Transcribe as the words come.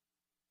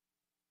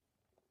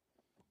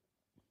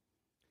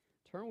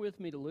Turn with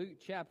me to Luke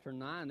chapter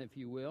 9, if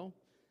you will.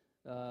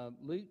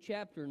 Luke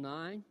chapter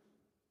 9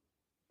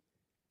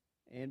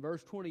 and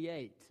verse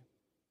 28.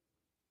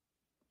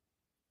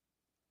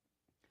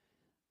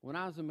 When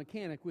I was a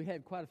mechanic, we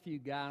had quite a few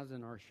guys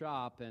in our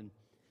shop, and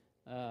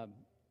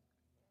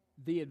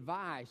the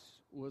advice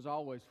was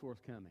always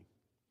forthcoming.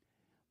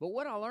 But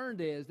what I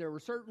learned is there were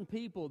certain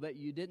people that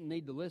you didn't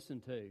need to listen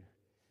to,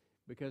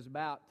 because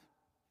about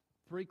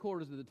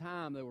 3/4 of the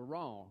time they were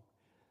wrong.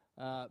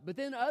 But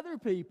then other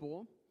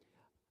people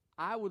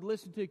I would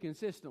listen to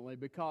consistently,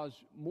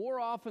 because more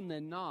often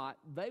than not,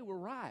 they were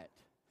right.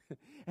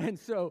 And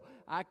so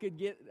I could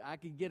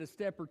get a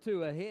step or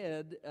two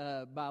ahead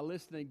by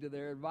listening to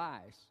their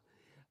advice.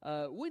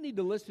 We need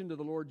to listen to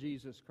the Lord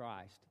Jesus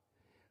Christ.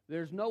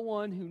 There's no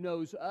one who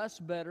knows us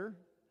better,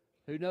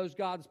 who knows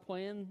God's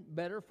plan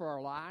better for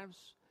our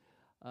lives.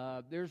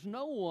 There's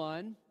no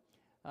one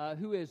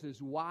who is as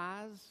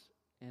wise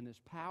and as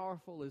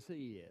powerful as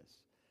He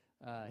is.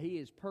 He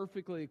is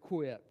perfectly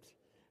equipped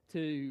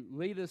to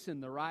lead us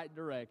in the right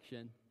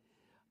direction.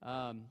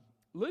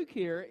 Luke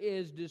here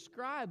is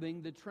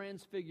describing the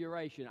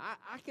transfiguration.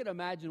 I can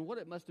imagine what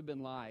it must have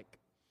been like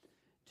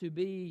to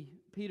be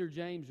Peter,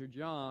 James, or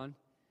John,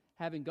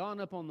 having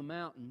gone up on the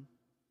mountain.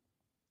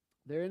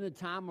 They're in a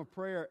time of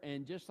prayer,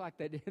 and just like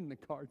they did in the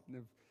Garden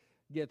of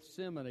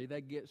Gethsemane,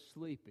 they get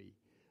sleepy.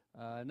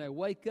 And they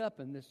wake up,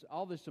 and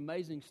all this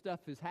amazing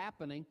stuff is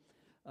happening.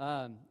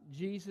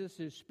 Jesus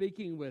is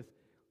speaking with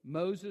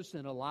Moses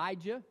and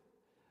Elijah.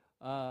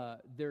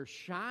 They're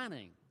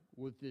shining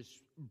with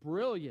this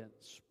brilliant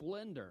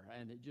splendor,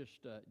 and it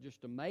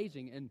just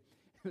amazing. And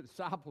the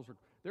disciples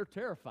they're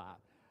terrified.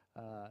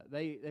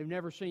 They've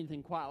never seen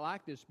anything quite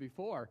like this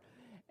before.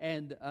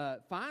 And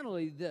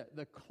finally,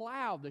 the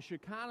cloud, the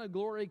Shekinah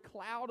glory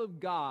cloud of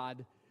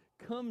God,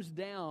 comes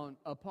down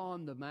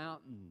upon the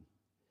mountain,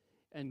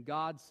 and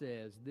God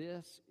says,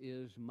 "This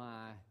is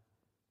my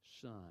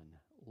Son.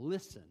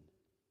 Listen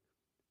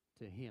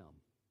to him."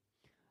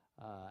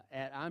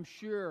 And I'm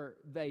sure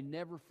they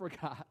never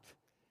forgot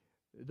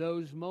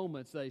those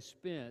moments they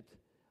spent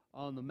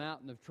on the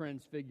mountain of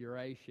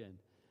transfiguration.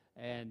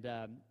 And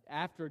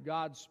after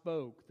God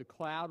spoke, the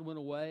cloud went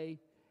away,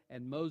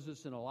 and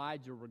Moses and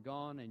Elijah were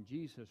gone, and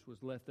Jesus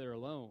was left there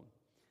alone.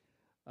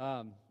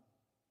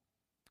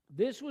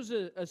 This was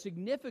a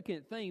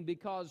significant thing,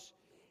 because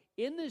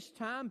in this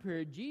time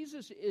period,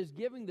 Jesus is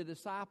giving the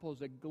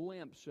disciples a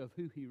glimpse of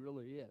who He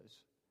really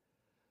is.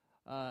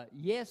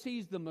 Yes,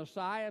 He's the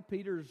Messiah.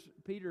 Peter's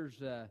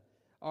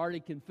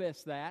already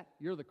confessed that.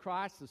 You're the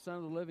Christ, the Son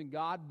of the living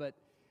God. But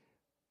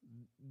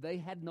they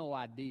had no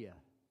idea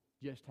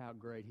just how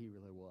great He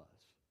really was.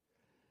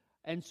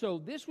 And so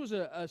this was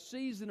a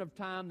season of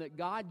time that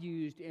God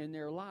used in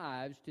their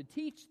lives to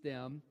teach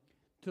them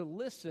to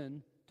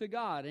listen to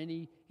God. And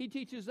He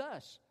teaches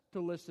us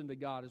to listen to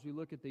God as we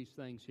look at these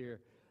things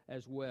here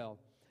as well.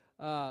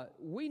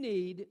 We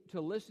need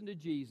to listen to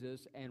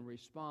Jesus and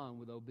respond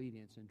with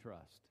obedience and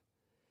trust.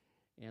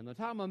 And the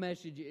title of my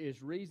message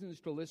is Reasons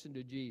to Listen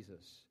to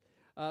Jesus.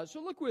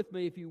 So look with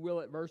me, if you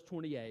will, at verse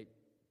 28.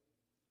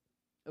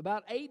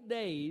 About 8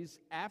 days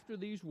after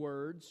these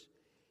words,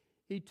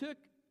 He took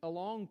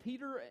along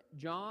Peter,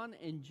 John,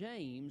 and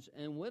James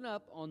and went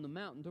up on the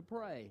mountain to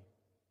pray.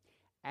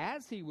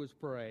 As He was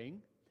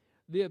praying,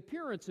 the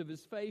appearance of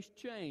His face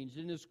changed,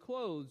 and His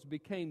clothes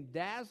became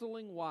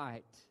dazzling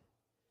white.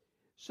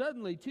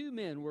 Suddenly 2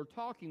 men were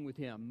talking with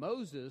Him,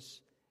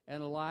 Moses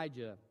and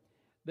Elijah.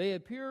 They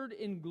appeared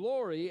in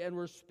glory and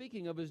were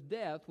speaking of His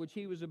death, which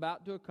He was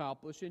about to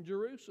accomplish in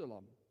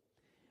Jerusalem.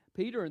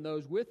 Peter and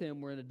those with him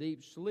were in a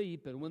deep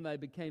sleep, and when they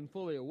became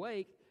fully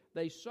awake,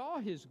 they saw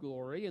His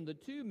glory and the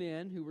 2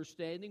 men who were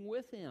standing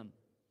with Him.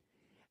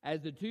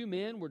 As the 2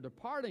 men were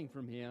departing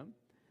from Him,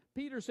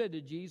 Peter said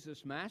to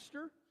Jesus,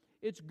 "Master,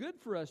 it's good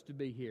for us to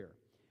be here.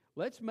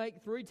 Let's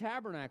make 3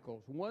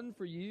 tabernacles, one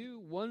for you,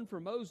 one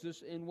for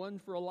Moses, and one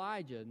for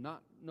Elijah,"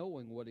 not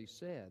knowing what he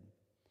said.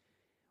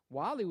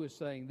 While he was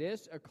saying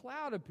this, a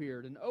cloud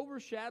appeared and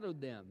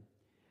overshadowed them.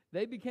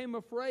 They became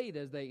afraid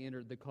as they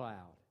entered the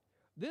cloud.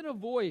 Then a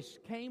voice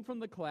came from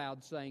the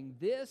cloud saying,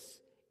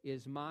 "This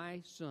is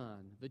my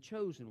Son, the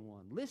chosen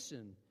one.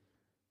 Listen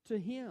to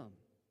him."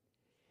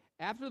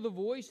 After the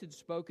voice had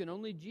spoken,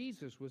 only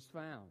Jesus was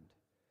found.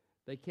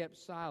 They kept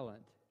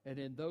silent, and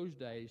in those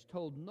days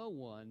told no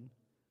one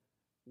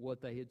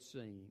what they had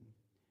seen.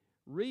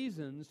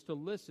 Reasons to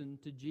listen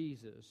to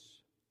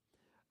Jesus.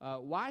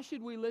 Why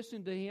should we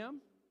listen to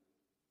Him?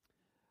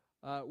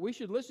 We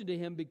should listen to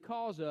Him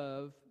because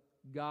of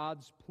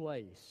God's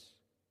place.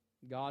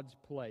 God's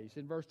place.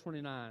 In verse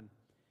 29,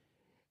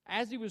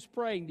 as He was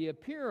praying, the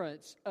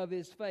appearance of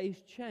His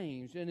face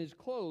changed, and His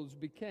clothes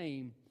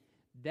became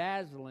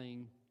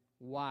dazzling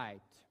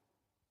white.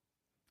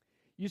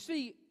 You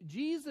see,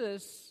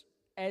 Jesus,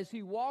 as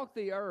He walked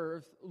the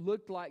earth,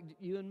 looked like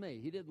you and me.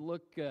 He didn't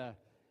look,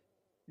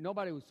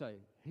 nobody would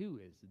say, "Who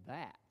is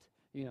that?"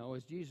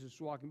 As Jesus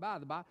was walking by.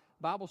 The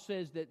Bible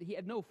says that He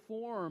had no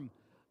form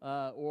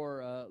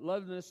or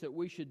loveliness that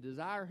we should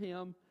desire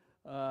Him.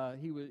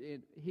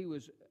 He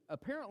was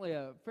apparently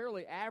a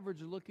fairly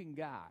average-looking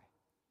guy.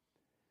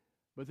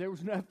 But there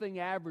was nothing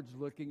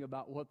average-looking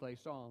about what they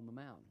saw on the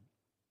mountain.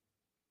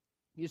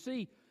 You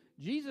see,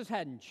 Jesus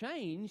hadn't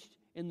changed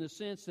in the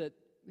sense that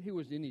he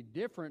was any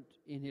different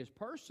in his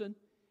person,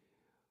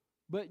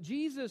 but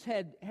Jesus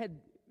had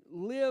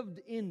lived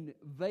in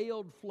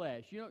veiled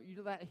flesh. You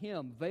know that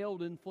hymn,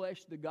 "Veiled in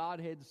flesh the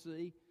Godhead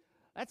see"?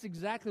 That's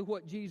exactly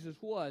what Jesus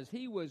was.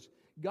 He was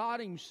God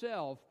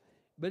himself,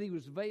 but he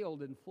was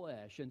veiled in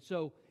flesh. And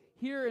so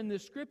here in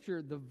this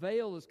scripture, the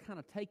veil is kind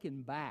of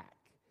taken back,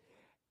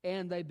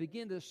 and they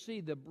begin to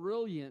see the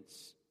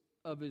brilliance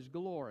of his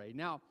glory.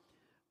 Now,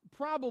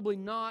 probably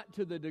not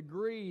to the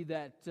degree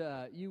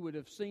that you would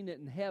have seen it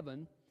in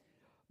heaven,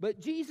 but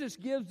Jesus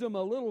gives them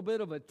a little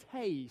bit of a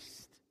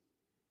taste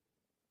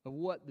of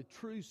what the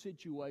true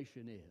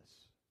situation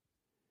is.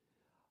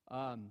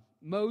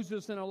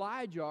 Moses and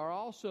Elijah are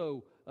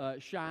also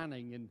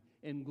shining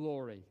in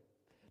glory.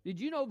 Did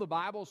you know the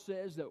Bible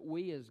says that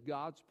we as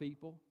God's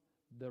people,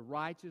 the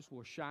righteous,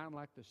 will shine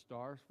like the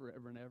stars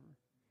forever and ever?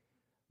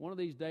 One of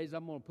these days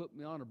I'm going to put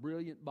me on a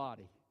brilliant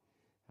body.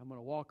 I'm going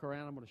to walk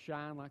around, I'm going to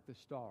shine like the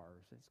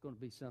stars. It's going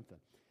to be something.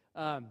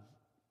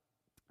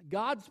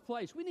 God's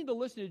place. We need to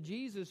listen to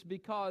Jesus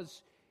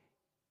because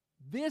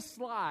this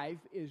life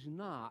is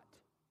not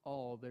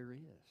all there is.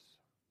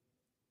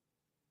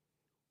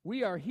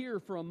 We are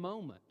here for a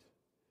moment.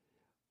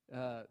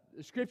 The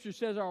Scripture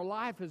says our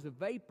life is a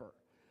vapor.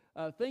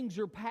 Things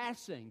are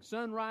passing.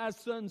 Sunrise,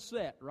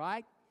 sunset,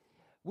 right?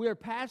 We are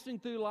passing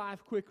through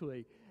life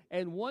quickly.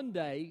 And one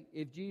day,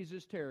 if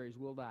Jesus tarries,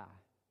 we'll die.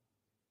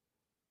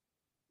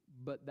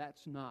 But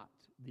that's not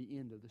the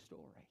end of the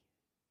story.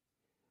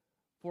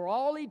 For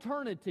all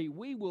eternity,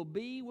 we will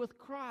be with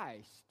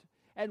Christ.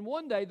 And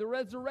one day, the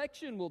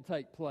resurrection will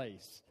take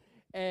place.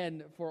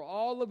 And for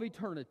all of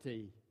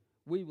eternity,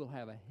 we will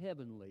have a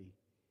heavenly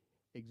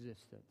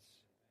existence.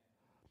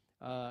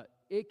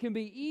 It can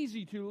be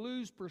easy to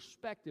lose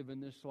perspective in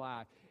this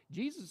life.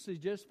 Jesus has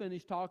just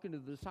finished talking to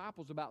the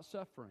disciples about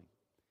suffering.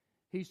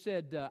 He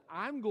said,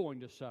 I'm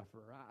going to suffer.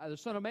 The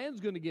Son of Man's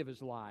going to give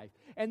his life.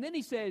 And then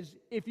he says,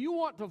 if you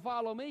want to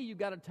follow me, you've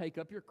got to take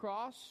up your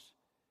cross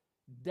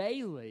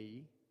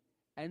daily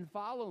and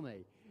follow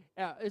me.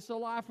 It's a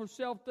life of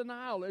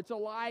self-denial. It's a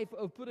life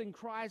of putting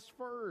Christ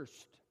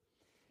first.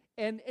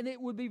 And it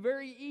would be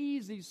very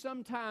easy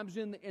sometimes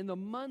in the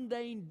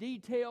mundane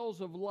details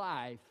of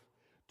life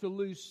to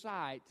lose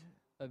sight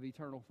of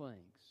eternal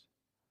things.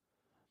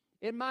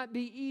 It might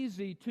be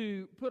easy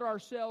to put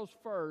ourselves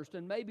first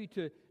and maybe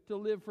to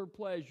live for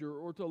pleasure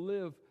or to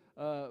live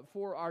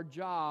for our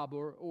job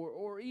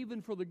or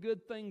even for the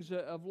good things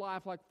of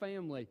life like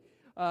family.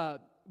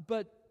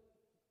 But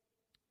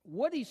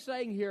what he's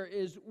saying here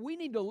is we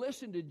need to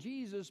listen to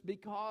Jesus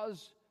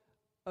because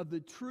of the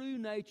true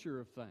nature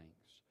of things.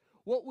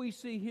 What we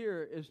see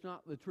here is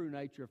not the true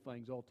nature of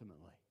things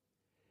ultimately.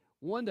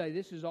 One day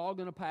this is all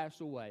going to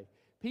pass away.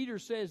 Peter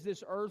says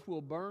this earth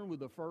will burn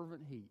with a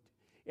fervent heat.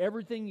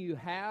 Everything you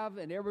have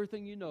and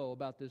everything you know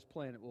about this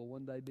planet will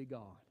one day be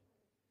gone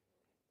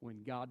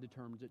when God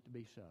determines it to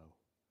be so.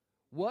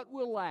 What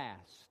will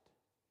last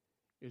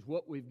is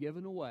what we've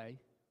given away,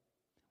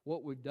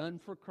 what we've done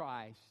for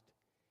Christ,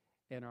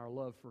 and our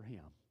love for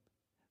Him.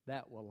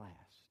 That will last.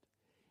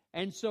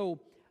 And so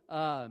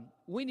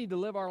we need to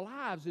live our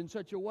lives in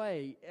such a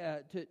way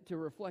to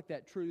reflect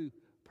that true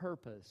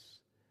purpose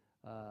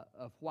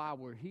of why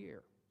we're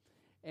here.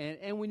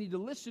 And we need to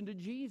listen to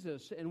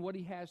Jesus and what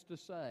He has to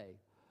say.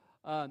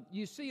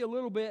 You see a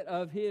little bit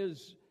of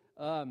His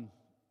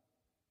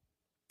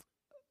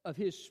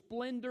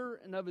splendor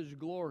and of His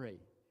glory.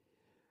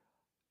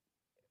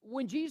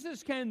 When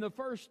Jesus came the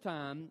first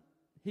time,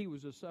 He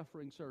was a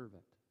suffering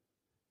servant.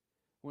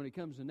 When He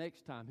comes the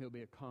next time, He'll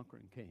be a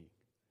conquering king.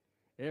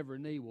 Every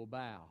knee will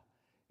bow,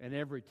 and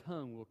every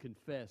tongue will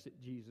confess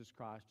that Jesus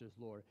Christ is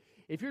Lord.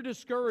 If you're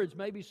discouraged,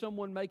 maybe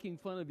someone making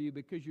fun of you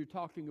because you're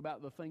talking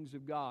about the things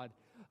of God,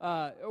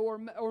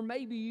 or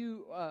maybe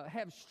you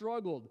have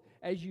struggled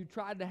as you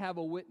tried to have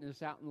a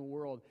witness out in the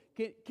world.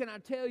 Can I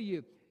tell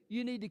you,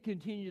 you need to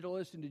continue to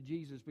listen to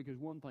Jesus because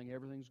one day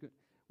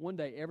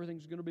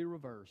everything's going to be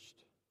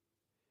reversed.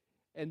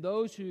 And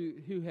those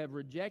who have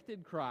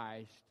rejected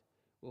Christ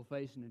will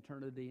face an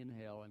eternity in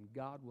hell, and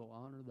God will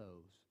honor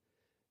those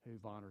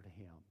who've honored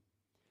Him.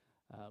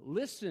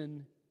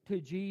 Listen to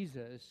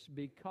Jesus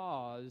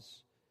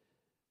because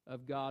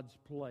of God's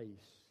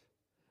place.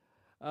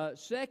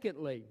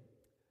 Secondly,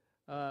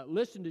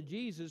 listen to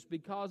Jesus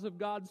because of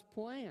God's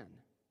plan.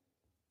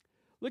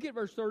 Look at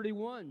verse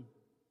 31.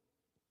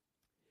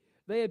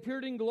 They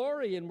appeared in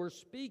glory and were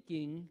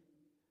speaking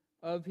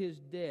of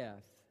His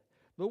death.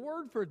 The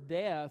word for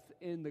death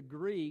in the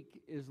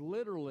Greek is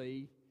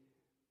literally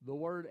the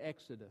word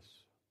Exodus.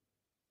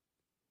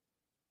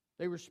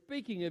 They were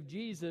speaking of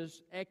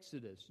Jesus'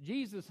 Exodus.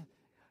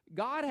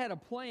 God had a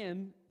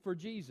plan for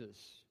Jesus.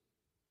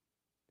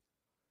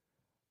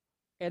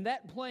 And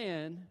that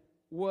plan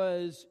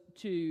was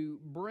to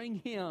bring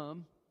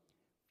Him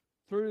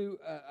through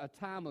a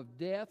time of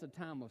death, a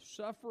time of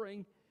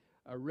suffering,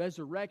 a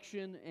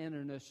resurrection and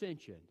an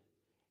ascension.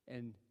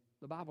 And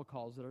the Bible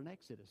calls it an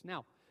exodus.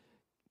 Now,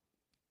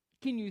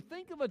 can you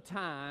think of a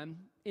time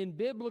in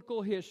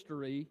biblical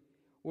history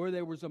where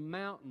there was a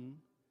mountain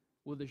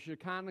with a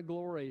Shekinah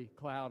glory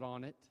cloud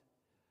on it,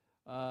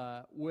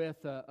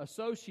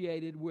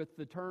 associated with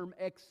the term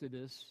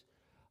Exodus?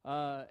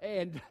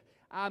 And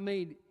I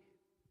mean,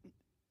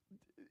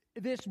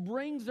 this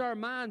brings our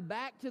mind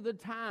back to the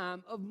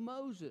time of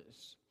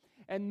Moses.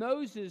 And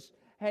Moses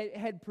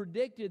had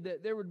predicted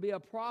that there would be a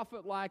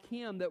prophet like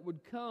him that would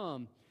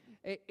come.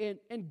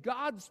 And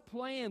God's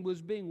plan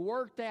was being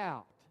worked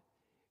out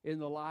in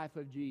the life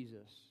of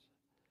Jesus.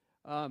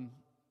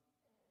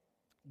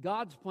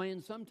 God's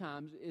plan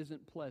sometimes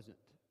isn't pleasant.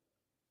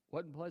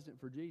 Wasn't pleasant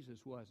for Jesus,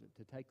 was it?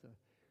 To take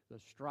the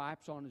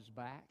stripes on his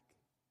back,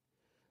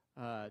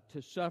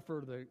 to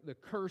suffer the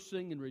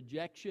cursing and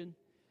rejection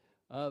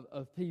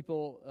of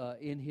people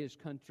in his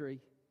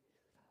country,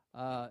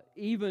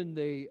 even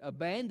the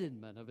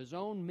abandonment of his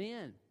own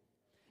men.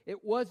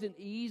 It wasn't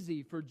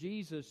easy for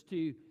Jesus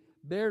to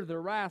bear the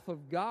wrath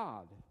of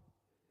God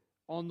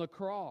on the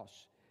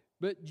cross.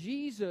 But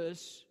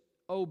Jesus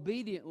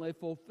obediently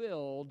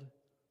fulfilled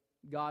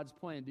God's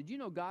plan. Did you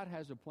know God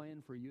has a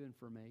plan for you and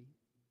for me?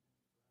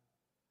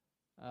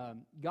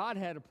 God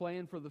had a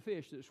plan for the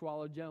fish that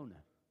swallowed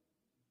Jonah.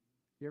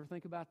 You ever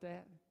think about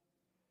that?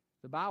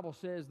 The Bible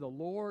says the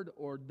Lord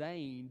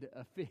ordained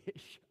a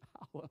fish.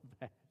 I love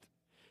that.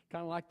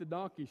 Kind of like the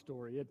donkey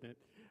story, isn't it?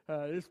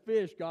 This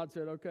fish, God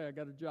said, okay, I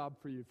got a job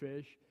for you,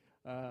 fish.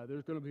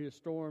 There's going to be a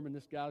storm, and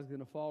this guy's going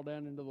to fall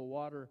down into the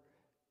water,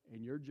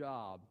 and your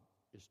job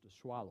is to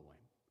swallow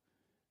him.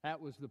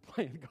 That was the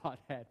plan God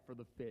had for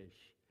the fish.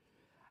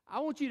 I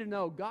want you to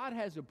know God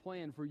has a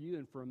plan for you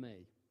and for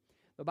me.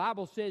 The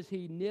Bible says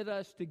He knit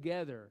us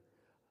together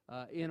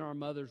in our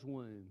mother's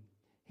womb.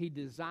 He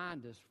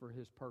designed us for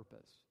His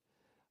purpose.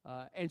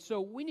 And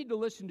so we need to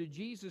listen to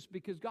Jesus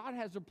because God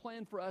has a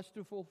plan for us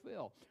to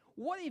fulfill.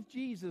 What if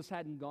Jesus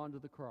hadn't gone to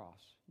the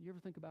cross? You ever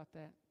think about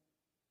that?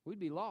 We'd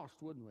be lost,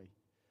 wouldn't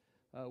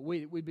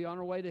we? We'd be on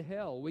our way to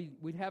hell.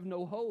 We'd have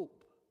no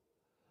hope.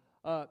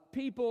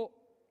 People,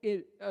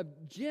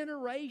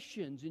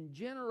 generations and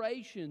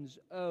generations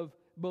of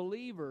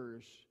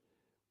believers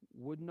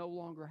would no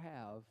longer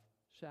have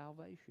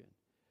salvation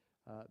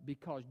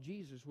because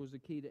Jesus was the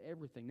key to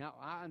everything. Now,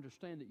 I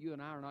understand that you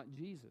and I are not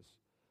Jesus.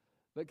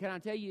 But can I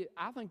tell you,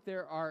 I think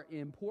there are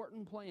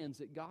important plans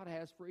that God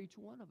has for each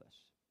one of us.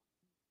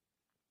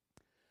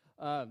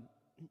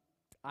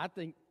 I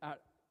think,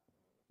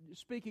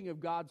 speaking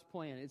of God's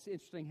plan, it's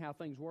interesting how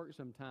things work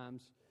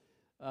sometimes.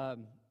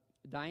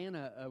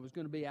 Diana was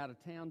going to be out of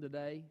town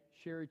today.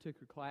 Sherry took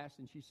her class,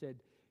 and she said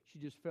she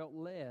just felt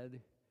led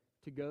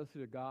to go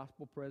through a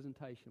gospel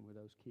presentation with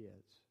those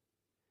kids.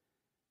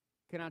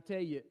 Can I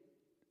tell you,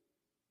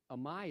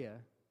 Amaya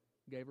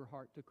gave her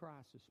heart to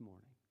Christ this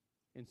morning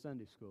in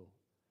Sunday school.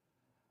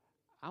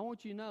 I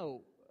want you to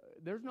know,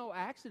 there's no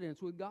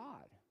accidents with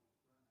God.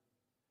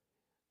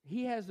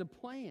 He has a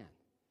plan.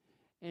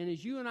 And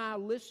as you and I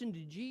listen to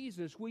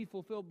Jesus, we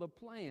fulfill the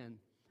plan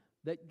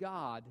that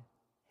God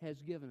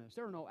has given us.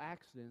 There are no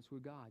accidents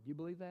with God. Do you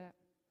believe that?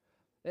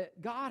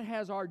 That God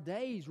has our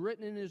days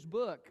written in His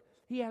book.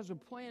 He has a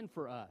plan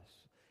for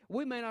us.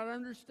 We may not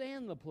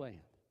understand the plan.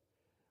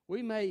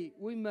 We may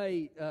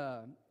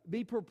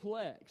be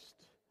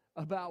perplexed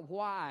about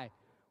why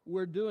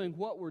we're doing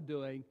what we're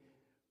doing.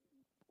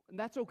 And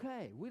that's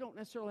okay. We don't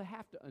necessarily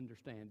have to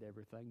understand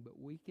everything, but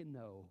we can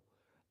know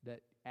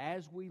that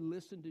as we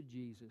listen to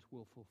Jesus,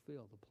 we'll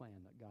fulfill the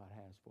plan that God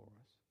has for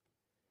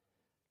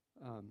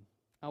us.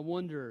 I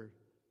wonder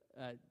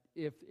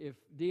if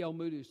D.L.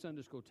 Moody's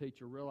Sunday school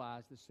teacher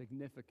realized the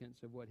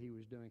significance of what he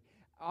was doing.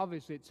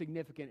 Obviously, it's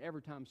significant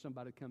every time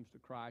somebody comes to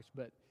Christ,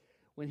 but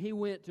when he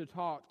went to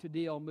talk to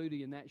D.L.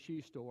 Moody in that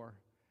shoe store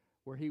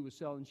where he was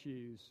selling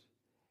shoes,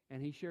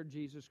 and he shared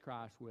Jesus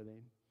Christ with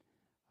him,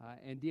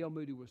 and D.L.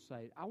 Moody was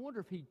saved, I wonder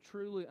if he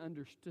truly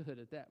understood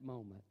at that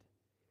moment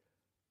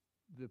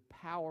the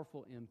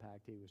powerful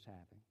impact he was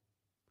having.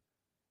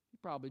 He's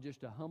probably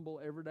just a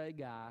humble, everyday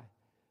guy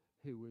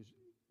who was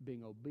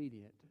being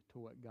obedient to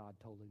what God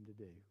told him to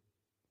do.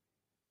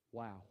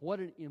 Wow, what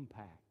an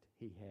impact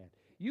he had.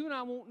 You and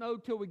I won't know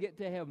till we get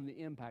to heaven the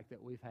impact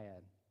that we've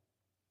had.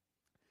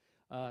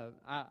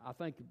 I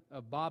think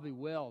of Bobby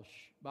Welsh.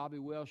 Bobby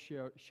Welsh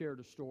shared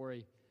a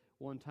story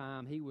one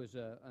time. He was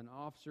an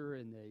officer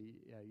in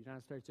the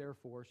United States Air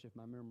Force, if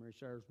my memory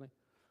serves me.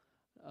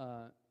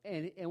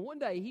 And one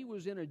day he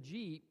was in a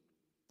Jeep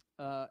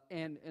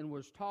and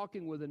was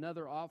talking with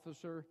another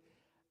officer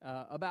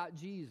about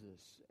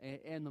Jesus.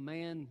 And the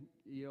man,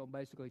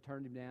 basically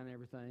turned him down and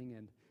everything.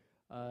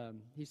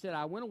 And he said,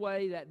 I went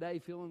away that day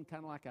feeling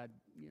kind of like I'd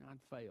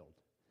failed.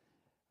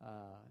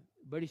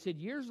 But he said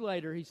years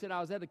later, he said,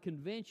 I was at a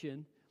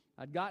convention.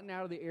 I'd gotten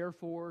out of the Air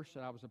Force,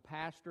 and I was a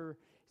pastor.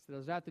 He said, I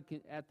was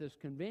at this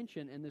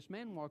convention, and this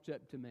man walks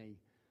up to me.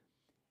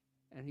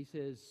 And he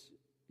says,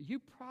 you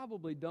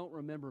probably don't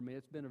remember me.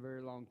 It's been a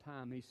very long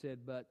time. He said,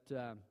 but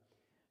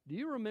do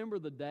you remember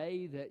the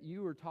day that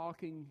you were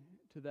talking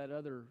to that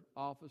other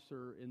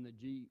officer in the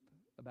Jeep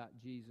about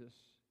Jesus.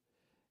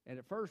 And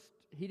at first,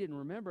 he didn't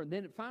remember. And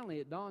then finally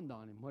it dawned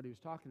on him what he was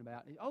talking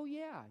about. Oh,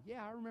 yeah,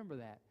 I remember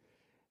that.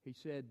 He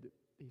said,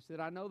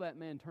 I know that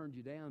man turned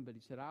you down, but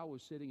he said, I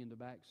was sitting in the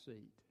back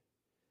seat,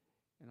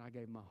 and I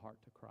gave my heart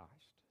to Christ.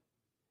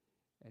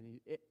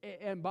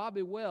 And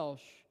Bobby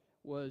Welsh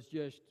was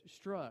just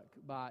struck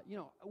by,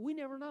 we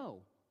never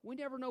know. We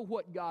never know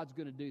what God's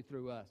going to do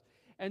through us.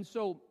 And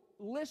so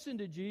listen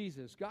to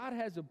Jesus. God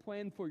has a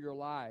plan for your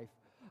life.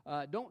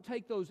 Don't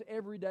take those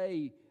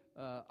everyday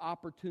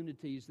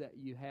opportunities that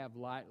you have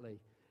lightly,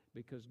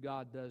 because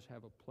God does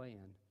have a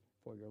plan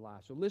for your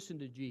life. So listen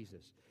to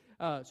Jesus.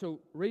 So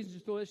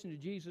reasons to listen to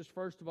Jesus,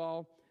 first of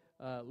all,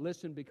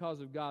 listen because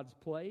of God's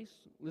place.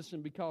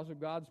 Listen because of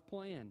God's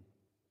plan.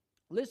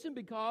 Listen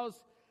because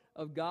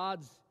of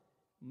God's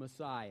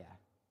Messiah.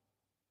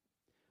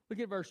 Look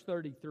at verse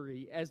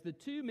 33. As the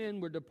two men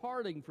were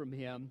departing from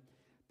him,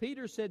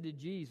 Peter said to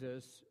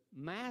Jesus,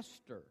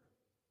 Master,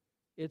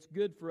 it's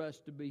good for us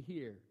to be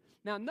here.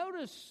 Now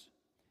notice,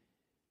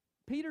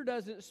 Peter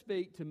doesn't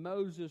speak to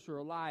Moses or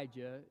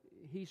Elijah.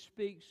 He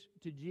speaks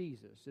to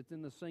Jesus. It's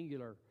in the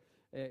singular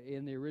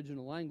in the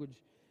original language.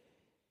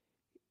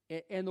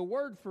 And the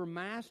word for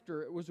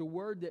master, it was a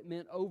word that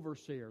meant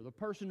overseer, the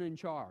person in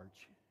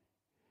charge.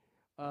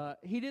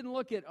 He didn't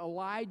look at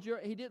Elijah,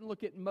 he didn't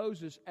look at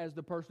Moses as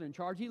the person in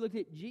charge. He looked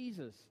at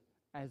Jesus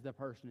as the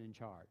person in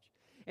charge.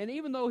 And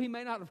even though he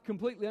may not have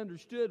completely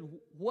understood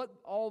what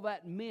all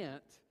that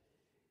meant,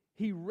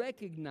 he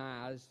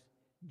recognized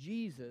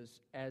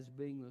Jesus as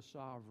being the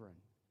sovereign,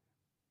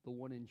 the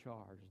one in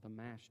charge, the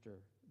master,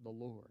 the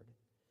Lord.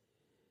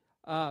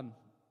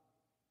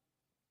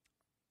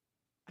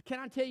 Can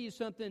I tell you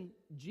something?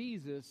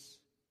 Jesus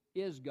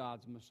is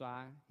God's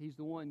Messiah. He's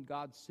the one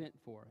God sent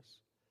for us.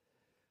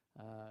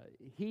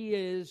 He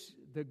is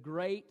the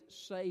great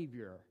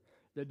Savior,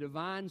 the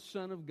divine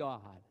Son of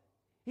God.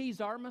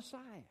 He's our Messiah.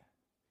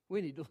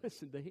 We need to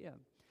listen to Him.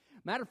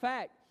 Matter of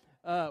fact,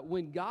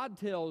 when God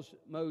tells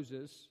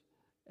Moses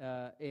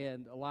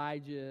and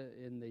Elijah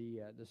and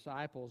the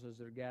disciples as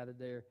they're gathered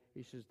there,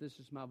 He says, this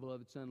is my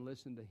beloved Son,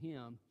 listen to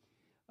Him.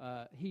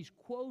 He's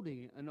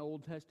quoting an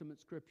Old Testament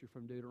scripture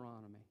from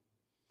Deuteronomy.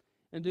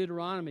 In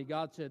Deuteronomy,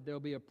 God said, there'll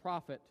be a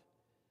prophet.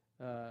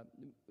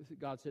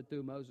 God said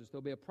through Moses,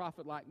 there'll be a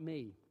prophet like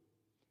me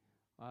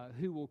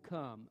who will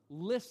come.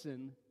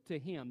 Listen to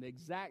him. The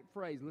exact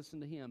phrase, listen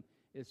to him,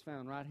 is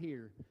found right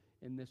here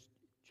in this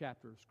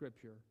chapter of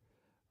Scripture.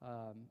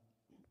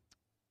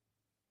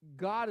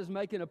 God is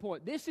making a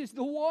point. This is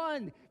the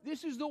one.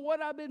 This is the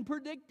one I've been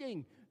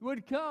predicting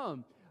would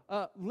come.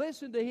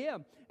 Listen to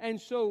him.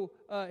 And so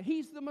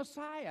he's the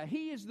Messiah.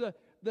 He is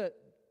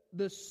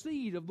the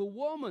seed of the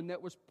woman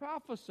that was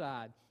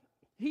prophesied.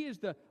 He is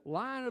the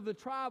Lion of the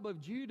tribe of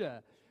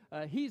Judah.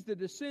 He's the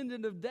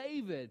descendant of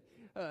David.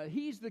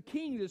 He's the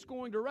king that's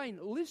going to reign.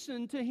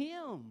 Listen to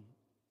him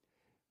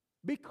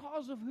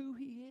because of who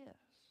he is.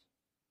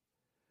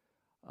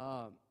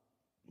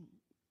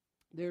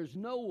 There's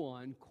no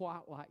one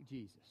quite like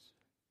Jesus.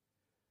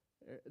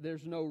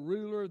 There's no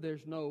ruler.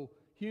 There's no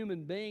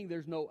human being.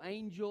 There's no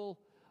angel.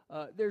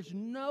 There's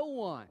no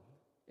one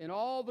in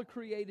all the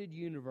created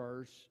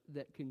universe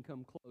that can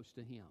come close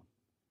to him.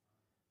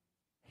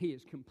 He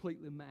is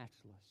completely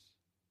matchless.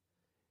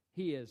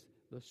 He is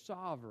the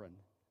sovereign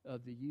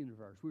of the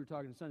universe. We were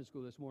talking in Sunday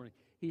school this morning.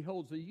 He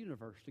holds the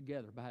universe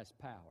together by his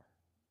power.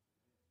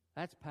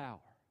 That's power.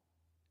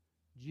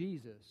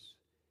 Jesus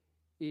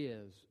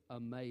is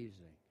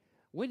amazing.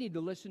 We need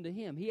to listen to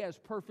him. He has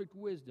perfect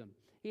wisdom.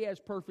 He has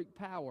perfect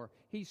power.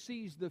 He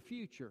sees the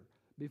future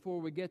before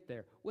we get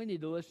there. We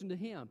need to listen to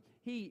him.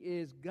 He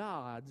is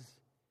God's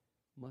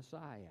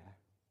Messiah.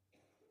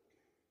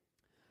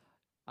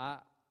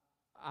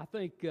 I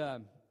think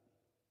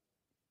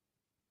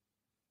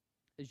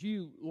as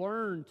you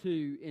learn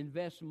to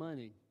invest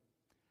money,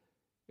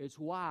 it's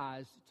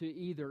wise to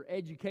either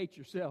educate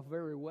yourself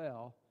very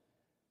well,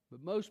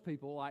 but most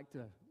people like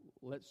to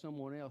let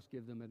someone else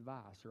give them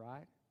advice,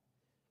 right?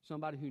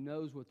 Somebody who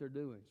knows what they're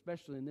doing,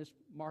 especially in this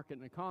market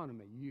and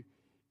economy. You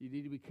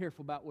need to be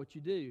careful about what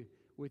you do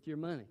with your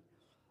money.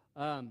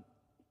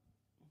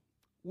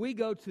 We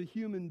go to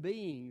human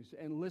beings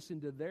and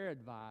listen to their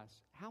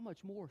advice. How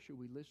much more should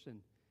we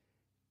listen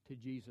to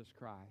Jesus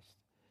Christ?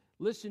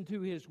 Listen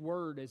to His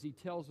Word as He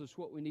tells us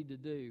what we need to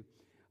do.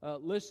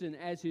 Listen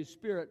as His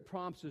Spirit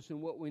prompts us in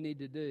what we need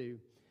to do.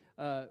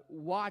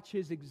 Watch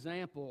His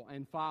example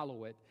and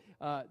follow it.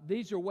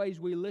 These are ways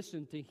we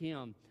listen to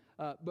Him,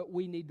 but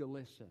we need to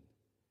listen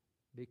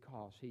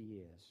because He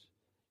is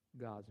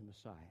God's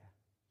Messiah.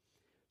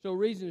 So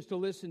reasons to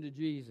listen to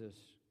Jesus: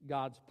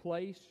 God's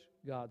place,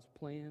 God's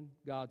plan,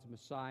 God's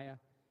Messiah.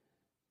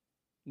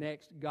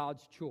 Next,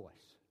 God's choice.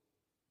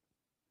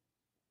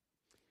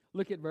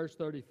 Look at verse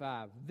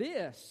 35.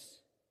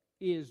 This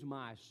is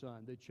my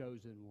Son, the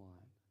chosen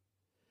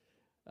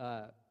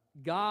one.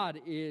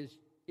 God is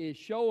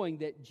showing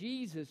that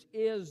Jesus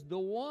is the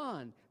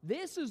one.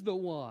 This is the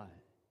one.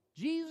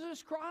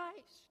 Jesus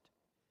Christ.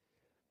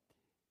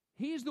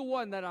 He's the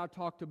one that I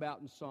talked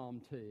about in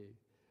Psalm 2.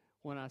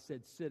 when I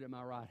said, sit at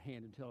my right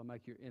hand until I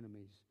make your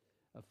enemies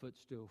a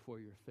footstool for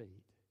your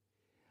feet.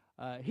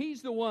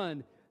 He's the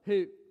one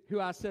who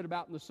I said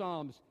about in the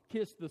Psalms,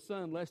 kiss the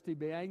Son lest he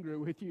be angry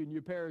with you and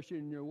you perish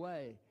in your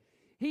way.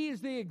 He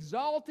is the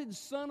exalted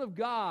Son of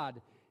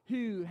God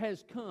who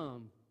has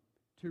come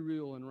to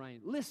rule and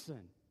reign.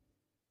 Listen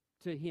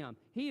to him.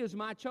 He is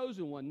my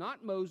chosen one,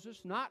 not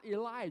Moses, not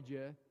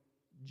Elijah,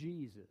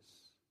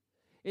 Jesus.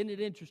 Isn't it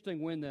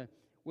interesting when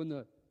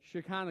the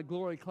Shekinah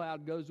glory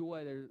cloud goes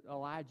away,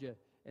 Elijah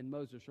and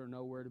Moses are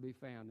nowhere to be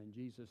found, and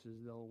Jesus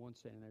is the only one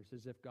standing there. It's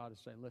as if God is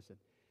saying, listen,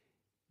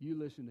 you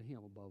listen to him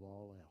above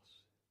all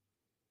else.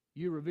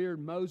 You revered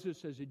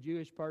Moses as a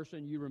Jewish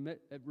person. You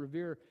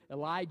revere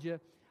Elijah.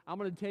 I'm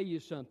going to tell you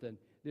something.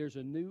 There's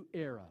a new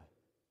era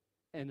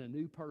and a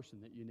new person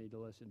that you need to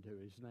listen to.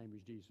 His name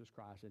is Jesus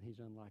Christ, and he's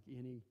unlike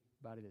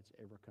anybody that's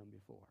ever come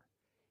before.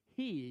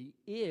 He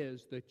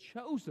is the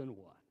chosen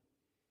one.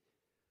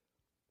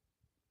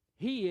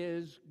 He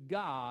is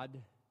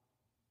God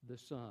the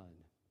Son.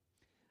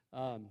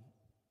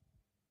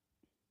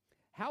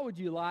 How would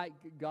you like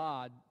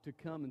God to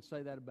come and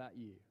say that about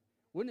you?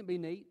 Wouldn't it be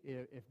neat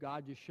if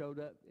God just showed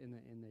up in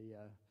the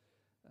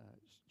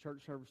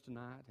church service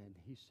tonight and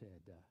he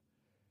said,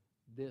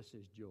 this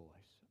is Joyce.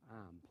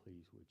 I'm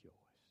pleased with Joyce.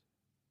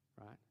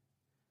 Right?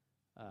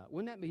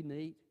 Wouldn't that be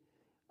neat?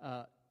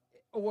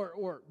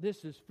 Or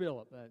this is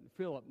Philip.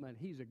 Philip, man,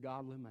 he's a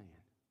godly man.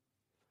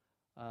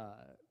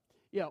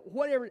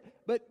 Whatever.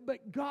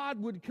 But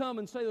God would come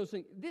and say those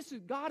things. This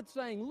is God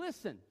saying,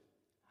 listen,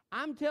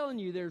 I'm telling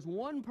you, there's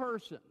one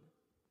person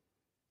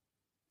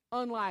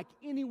unlike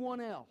anyone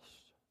else.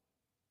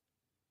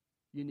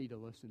 You need to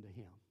listen to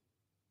him.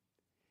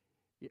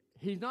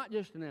 He's not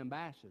just an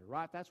ambassador,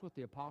 right? That's what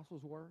the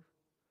apostles were.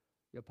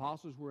 The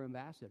apostles were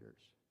ambassadors.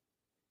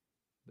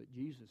 But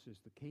Jesus is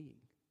the king.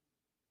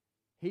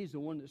 He's the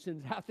one that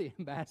sends out the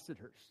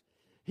ambassadors.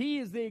 He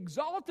is the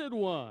exalted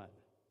one,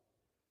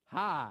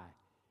 high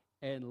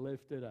and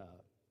lifted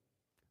up,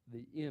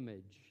 the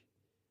image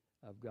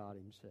of God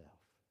himself.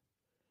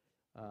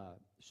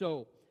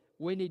 So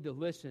we need to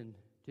listen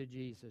to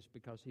Jesus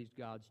because he's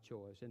God's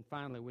choice. And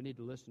finally, we need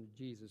to listen to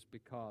Jesus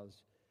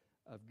because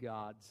of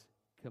God's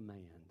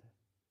command.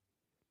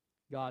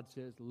 God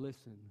says,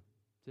 listen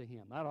to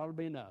him. That ought to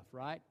be enough,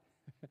 right?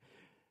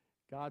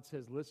 God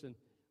says, listen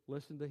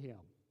to him.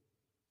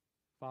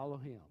 Follow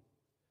him.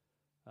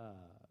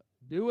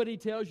 Do what he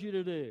tells you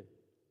to do.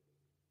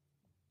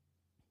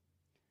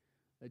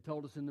 They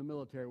told us in the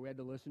military we had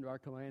to listen to our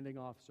commanding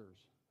officers.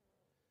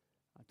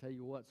 I tell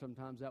you what,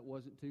 sometimes that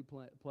wasn't too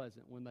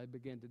pleasant when they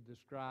began to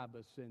describe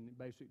us in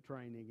basic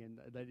training, and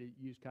they did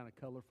use kind of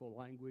colorful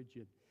language,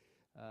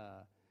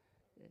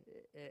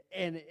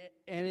 and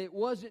it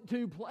wasn't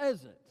too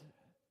pleasant.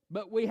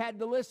 But we had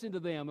to listen to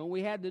them, and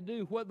we had to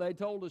do what they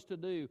told us to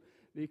do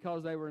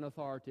because they were an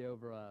authority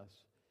over us.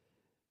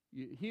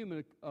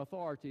 Human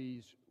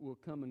authorities will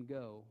come and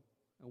go,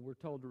 and we're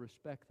told to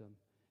respect them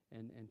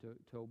and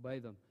to obey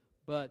them.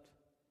 But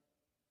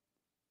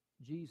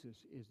Jesus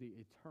is the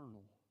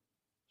eternal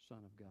Son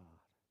of God.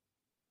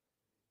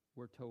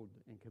 We're told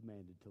and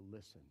commanded to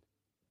listen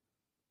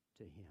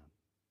to him.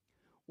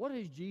 What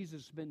has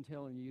Jesus been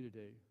telling you to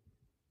do?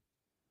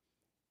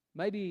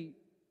 Maybe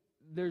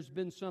there's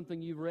been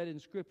something you've read in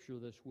Scripture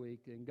this week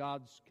and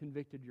God's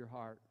convicted your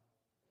heart.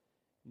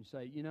 You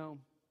say,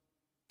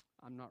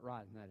 I'm not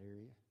right in that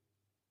area.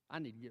 I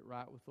need to get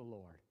right with the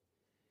Lord.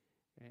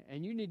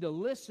 And you need to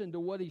listen to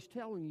what he's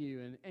telling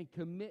you and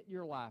commit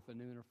your life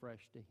anew and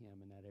afresh to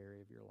him in that area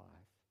of your life.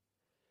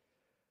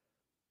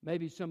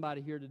 Maybe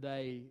somebody here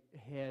today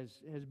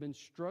has been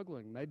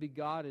struggling. Maybe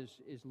God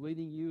is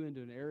leading you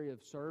into an area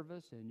of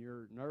service and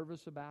you're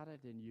nervous about it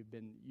and you've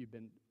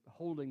been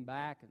holding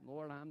back and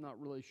Lord, I'm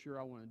not really sure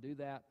I want to do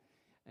that.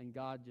 And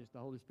the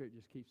Holy Spirit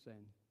just keeps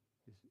saying,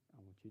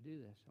 I want you to do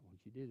this, I want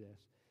you to do this.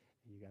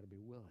 And you got to be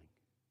willing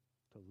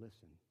to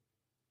listen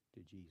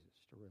to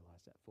Jesus to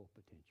realize that full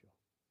potential.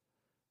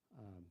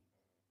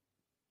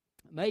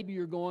 Maybe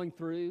you're going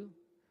through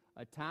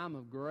a time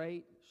of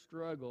great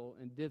struggle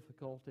and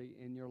difficulty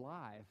in your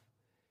life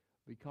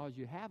because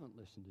you haven't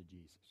listened to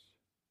Jesus.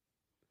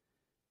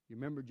 You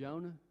remember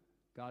Jonah?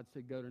 God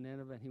said, go to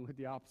Nineveh, and he went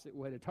the opposite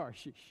way to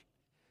Tarshish,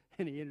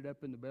 and he ended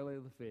up in the belly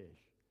of the fish.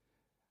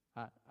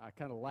 I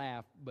kind of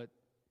laugh, but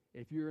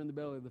if you're in the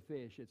belly of the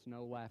fish, it's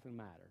no laughing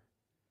matter.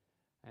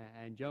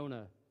 And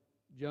Jonah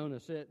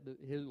said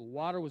his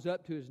water was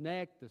up to his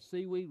neck, the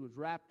seaweed was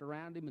wrapped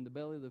around him in the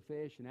belly of the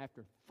fish, and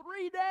after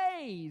 3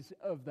 days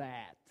of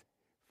that,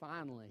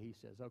 finally he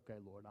says, okay,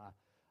 Lord, I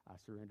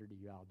surrender to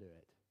you, I'll do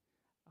it.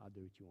 I'll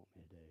do what you want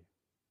me to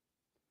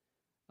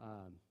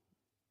do.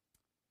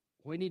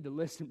 We need to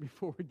listen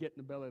before we get in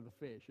the belly of the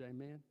fish,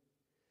 amen?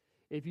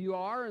 If you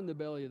are in the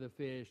belly of the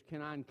fish,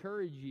 can I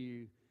encourage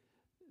you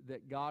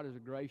that God is a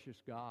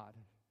gracious God?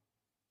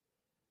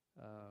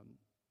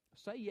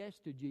 Say yes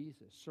to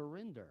Jesus.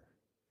 Surrender.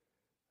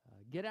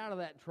 Get out of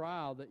that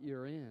trial that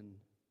you're in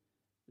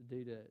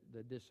due to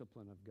the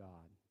discipline of God.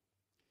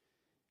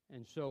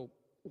 And so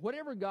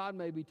whatever God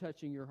may be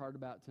touching your heart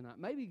about tonight,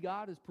 maybe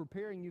God is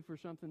preparing you for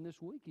something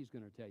this week He's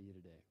going to tell you to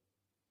do.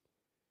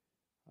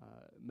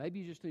 Maybe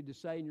you just need to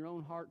say in your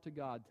own heart to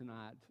God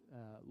tonight,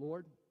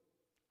 Lord,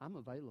 I'm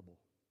available.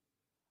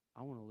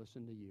 I want to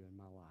listen to you in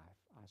my life.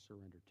 I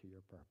surrender to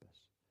your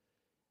purpose.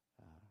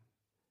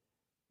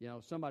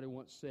 Somebody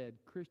once said,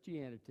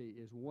 Christianity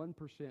is 1%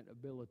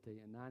 ability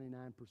and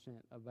 99%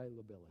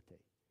 availability.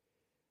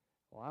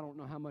 Well, I don't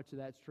know how much of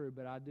that's true,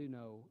 but I do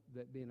know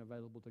that being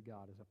available to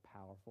God is a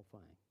powerful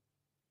thing.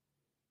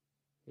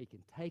 He can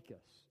take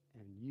us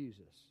and use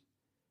us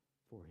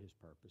for His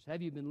purpose.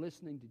 Have you been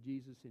listening to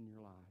Jesus in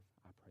your life?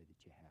 I pray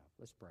that you have.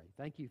 Let's pray.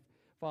 Thank you,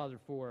 Father,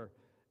 for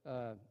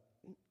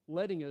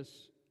letting us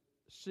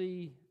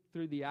see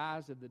through the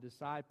eyes of the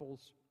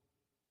disciples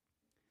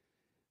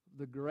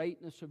the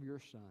greatness of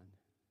your Son.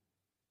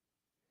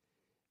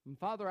 And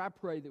Father, I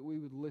pray that we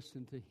would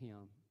listen to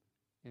Him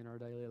in our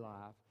daily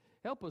life.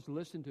 Help us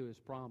listen to His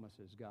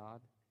promises,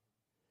 God.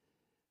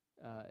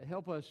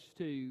 Help us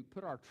to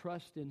put our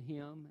trust in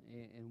Him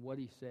and what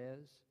He says.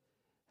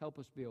 Help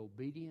us be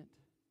obedient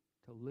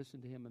to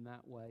listen to Him in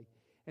that way.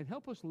 And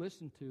help us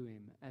listen to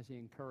Him as He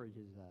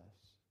encourages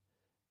us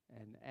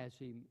and as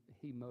He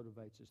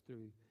motivates us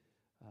through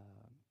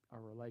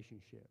our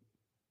relationship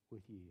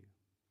with you.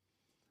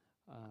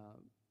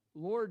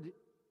 Lord,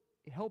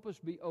 help us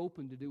be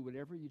open to do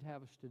whatever you'd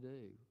have us to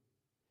do.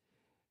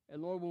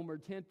 And Lord, when we're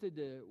tempted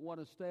to want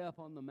to stay up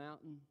on the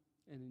mountain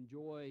and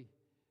enjoy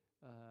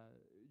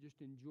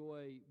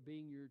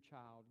being your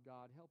child,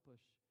 God, help us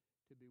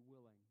to be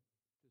willing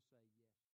to say yes.